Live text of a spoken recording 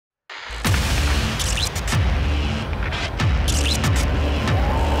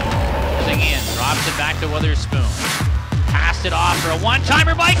back to Witherspoon. Passed it off for a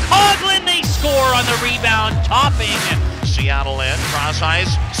one-timer by Coghlan. They score on the rebound, topping. Seattle in, cross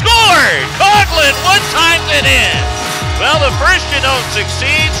ice, scored! Coghlan one-times it in. Well, the first you don't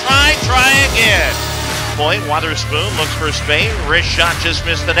succeed, try again. Point, Witherspoon looks for Spain, wrist shot just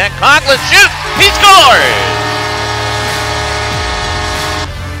missed the net. Coghlan shoots, he scores!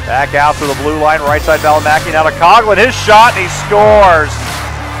 Back out to the blue line, right side Valimaki, now to Coghlan, his shot, and he scores!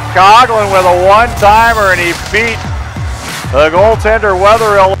 Coghlan with a one-timer, and he beat the goaltender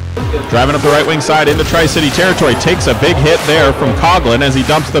Wetherill. Driving up the right wing side into Tri-City territory, takes a big hit there from Coghlan as he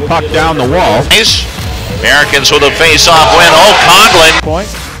dumps the puck down the wall. Americans with a face-off win. Oh, Coghlan. Point.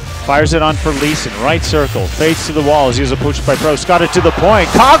 Fires it on for Leeson. Right circle. Fades to the wall as he was approached by Prost. Got it to the point.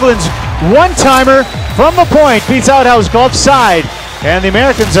 Coghlan's one-timer from the point. Beats Outhouse Glove side. And the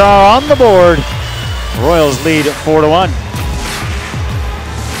Americans are on the board. Royals lead 4-1.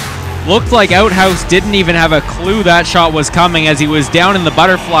 Looked like Outhouse didn't even have a clue that shot was coming as he was down in the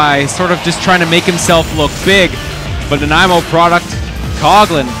butterfly, sort of just trying to make himself look big. But Nanaimo product,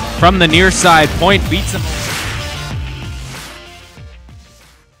 Coghlan from the near side point beats him.